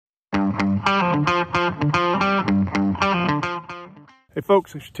Hey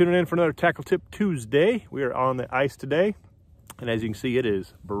folks, thanks for tuning in for another Tackle Tip Tuesday. We are on the ice today, and as you can see, it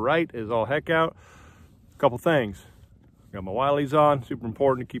is bright as all heck out. A couple things. Got my Wileys on. Super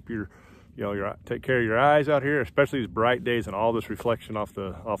important to keep take care of your eyes out here, especially these bright days and all this reflection off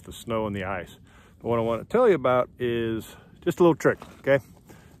the snow and the ice. But what I want to tell you about is just a little trick, okay?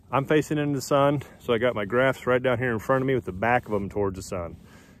 I'm facing into the sun, so I got my graphs right down here in front of me with the back of them towards the sun.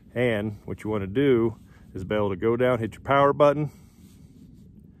 And what you want to do is be able to go down, hit your power button,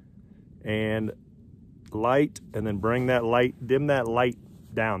 and light, and then bring that light, dim that light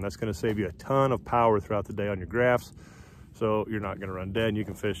down. That's going to save you a ton of power throughout the day on your graphs, so you're not going to run dead, and you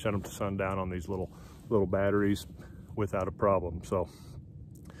can fish shut them to sundown on these little batteries without a problem. So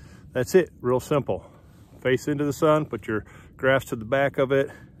that's it, real simple. Face into the sun, put your graphs to the back of it,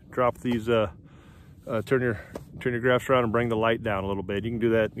 drop these turn your graphs around and bring the light down a little bit. You can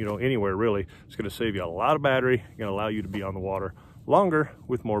do that, anywhere really. It's going to save you a lot of battery, going to allow you to be on the water longer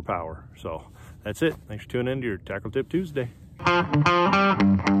with more power. So that's it. Thanks for tuning in to your Tackle Tip Tuesday.